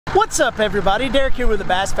What's up, everybody? Derek here with the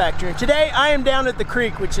Bass Factory, and today I am down at the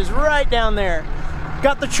creek, which is right down there.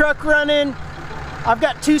 Got the truck running. I've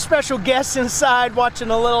got two special guests inside watching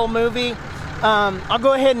a little movie. I'll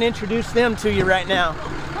go ahead and introduce them to you right now.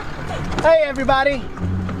 Hey, everybody.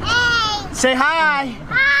 Hey. Say hi.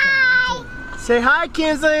 Hi. Say hi,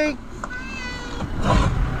 Kinsley.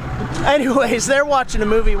 Anyways, they're watching a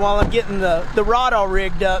movie while I'm getting the rod all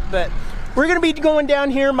rigged up, but we're gonna be going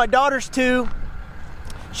down here. My daughter's 2.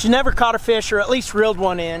 She's never caught a fish, or at least reeled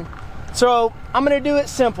one in. So I'm gonna do it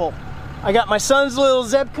simple. I got my son's little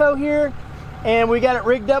Zebco here, and we got it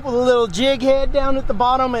rigged up with a little jig head down at the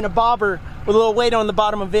bottom and a bobber with a little weight on the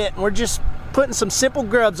bottom of it. And we're just putting some simple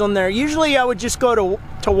grubs on there. Usually I would just go to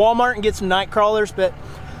Walmart and get some night crawlers, but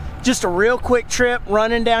just a real quick trip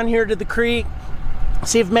running down here to the creek.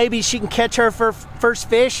 See if maybe she can catch her first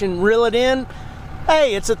fish and reel it in.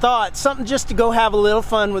 Hey, it's a thought. Something just to go have a little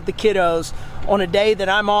fun with the kiddos on a day that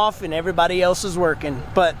I'm off and everybody else is working.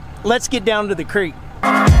 But let's get down to the creek.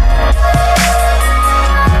 Let's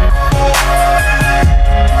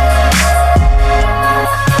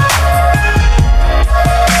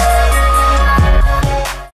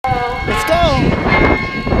go.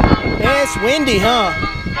 Yeah, it's windy, huh?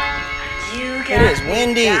 It is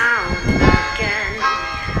windy.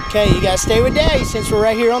 Okay, you gotta stay with Daddy since we're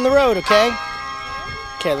right here on the road, okay?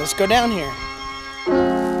 Okay, let's go down here.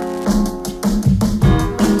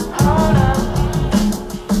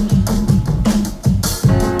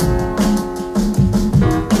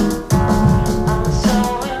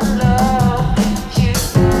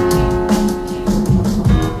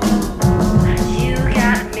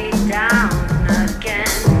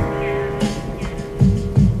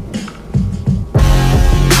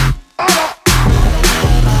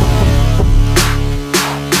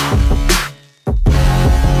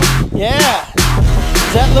 Yeah,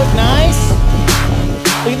 does that look nice?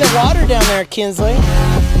 Look at the water down there, Kinsley.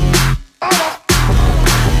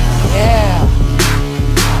 Yeah.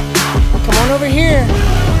 Come on over here.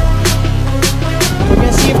 We're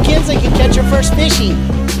gonna see if Kinsley can catch her first fishy.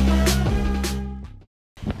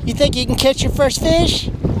 You think you can catch your first fish?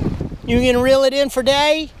 You gonna reel it in for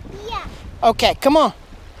Daddy? Yeah. Okay, come on.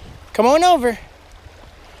 Come on over.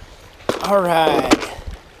 All right.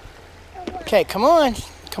 Okay, come on.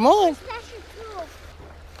 Come on.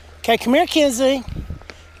 Okay, come here, Kinsley.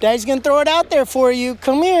 Daddy's gonna throw it out there for you.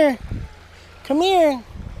 Come here. Come here.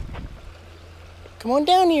 Come on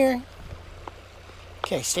down here.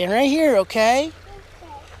 Okay, stand right here, okay?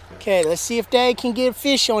 Okay, let's see if Daddy can get a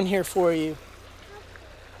fish on here for you.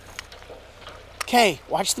 Okay,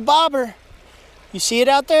 watch the bobber. You see it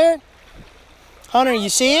out there? Hunter, you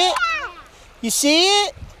see it? You see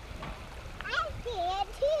it? I see it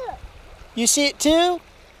too. You see it too?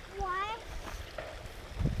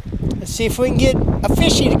 Let's see if we can get a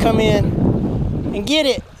fishy to come in and get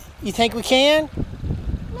it. You think we can?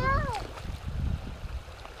 No.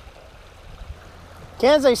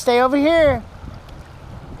 Kinsley, stay over here.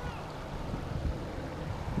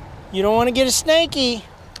 You don't want to get a snaky.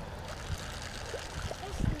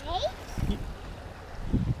 A snake?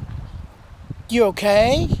 You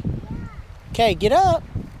okay? Yeah. Okay, get up.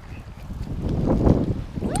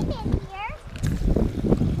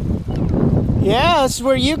 Yeah, this is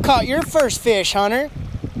where you caught your first fish, Hunter.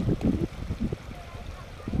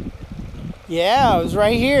 Yeah, it was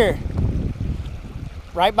right here.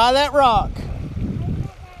 Right by that rock.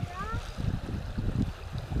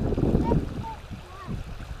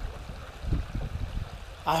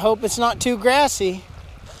 I hope it's not too grassy.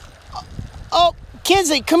 Oh,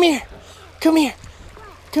 Kinsley, come here. Come here.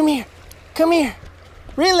 Come here. Come here.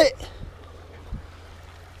 Reel it.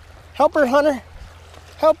 Help her, Hunter.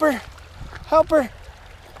 Help her. Help her.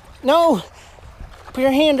 No. Put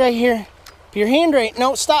your hand right here. Put your hand right.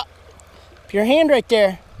 No, stop. Put your hand right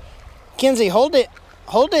there. Kinsley, hold it.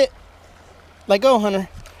 Hold it. Let go, Hunter.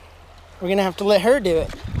 We're going to have to let her do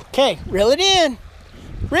it. Okay, reel it in.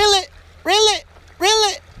 Reel it. Reel it. Reel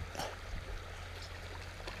it.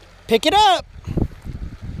 Pick it up.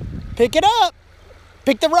 Pick it up.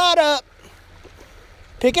 Pick the rod up.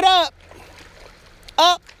 Pick it up.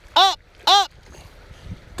 Up, up, up.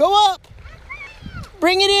 Go up.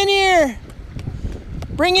 Bring it in here.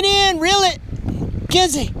 Bring it in. Reel it.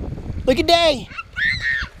 Kinsley, look at Day.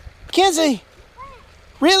 Kinsley,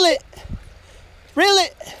 reel it. Reel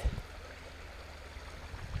it.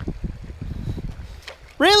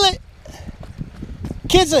 Reel it.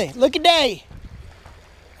 Kinsley, look at Day.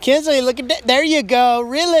 Kinsley, look at Day. There you go.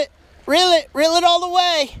 Reel it. Reel it. Reel it all the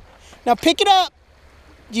way. Now pick it up.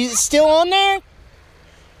 You still on there?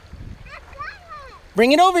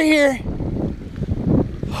 Bring it over here.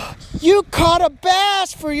 You caught a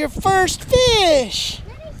bass for your first fish.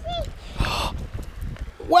 Let me see.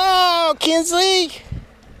 Wow, Kinsley.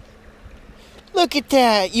 Look at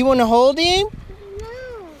that. You want to hold him?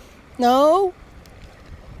 No. No?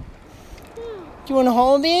 You want to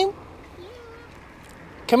hold him?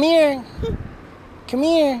 Come here. Come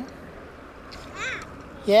here.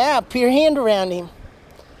 Yeah, put your hand around him.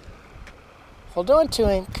 Hold on to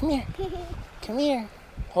him. Come here. Come here.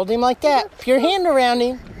 Hold him like that. Put your hand around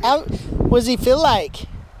him. What does he feel like?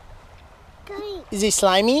 Good. Is he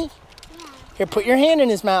slimy? Yeah. Here, put your hand in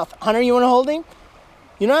his mouth. Hunter, you want to hold him?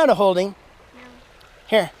 You know how to hold him. No.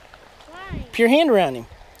 Here, Why? put your hand around him.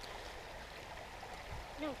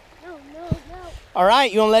 No. All right,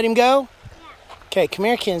 you want to let him go? Yeah. Okay, come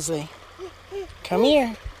here, Kinsley. Come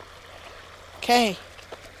here. Okay.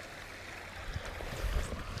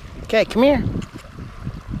 Okay, come here.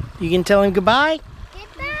 You can tell him goodbye?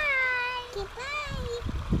 Goodbye.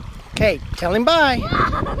 Goodbye. Okay, tell him bye.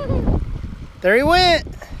 There he went.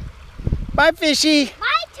 Bye, fishy.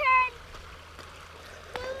 My turn.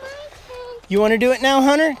 No, my turn. You want to do it now,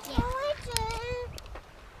 Hunter? Yeah. My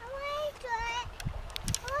turn.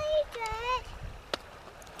 I do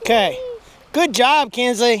it. Okay. Good job,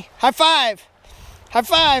 Kinsley. High five. High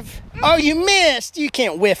five. Oh, you missed. You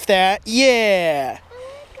can't whiff that. Yeah.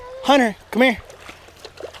 Hunter, come here.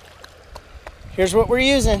 Here's what we're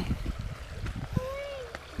using.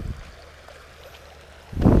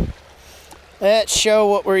 Let's show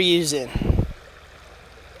what we're using.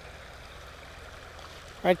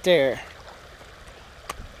 Right there.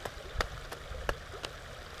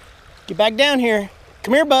 Get back down here.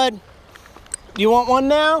 Come here, bud. Do you want one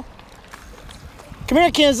now? Come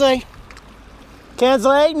here, Kinsley.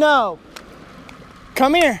 Kinsley, no.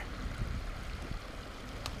 Come here.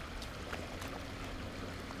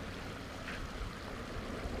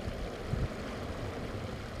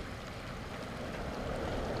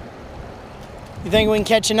 You think we can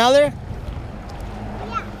catch another?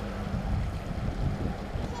 Yeah.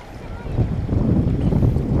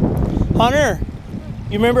 Hunter,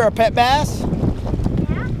 you remember our pet bass?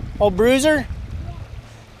 Yeah. Old Bruiser? Yeah.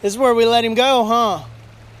 This is where we let him go, huh?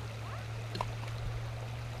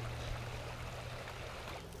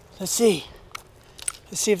 Let's see.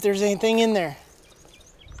 Let's see if there's anything in there.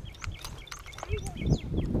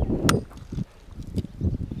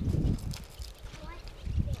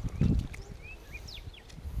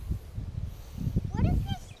 What is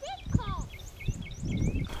this stick called?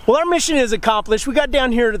 Well, our mission is accomplished. We got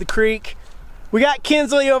down here to the creek. We got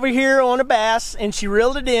Kinsley over here on a bass, and she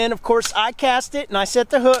reeled it in. Of course, I cast it and I set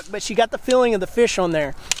the hook, but she got the feeling of the fish on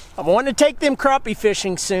there. I'm wanting to take them crappie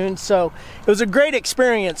fishing soon, so it was a great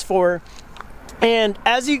experience for her. And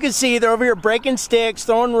as you can see, they're over here breaking sticks,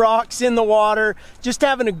 throwing rocks in the water, just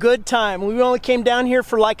having a good time. We only came down here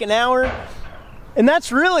for like an hour, and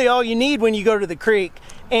that's really all you need when you go to the creek.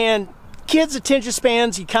 And kids' attention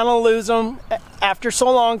spans, you kind of lose them after so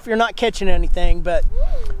long if you're not catching anything, but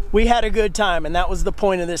we had a good time, and that was the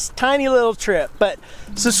point of this tiny little trip. But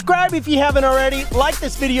subscribe if you haven't already, like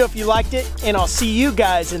this video if you liked it, and I'll see you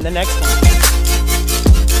guys in the next one.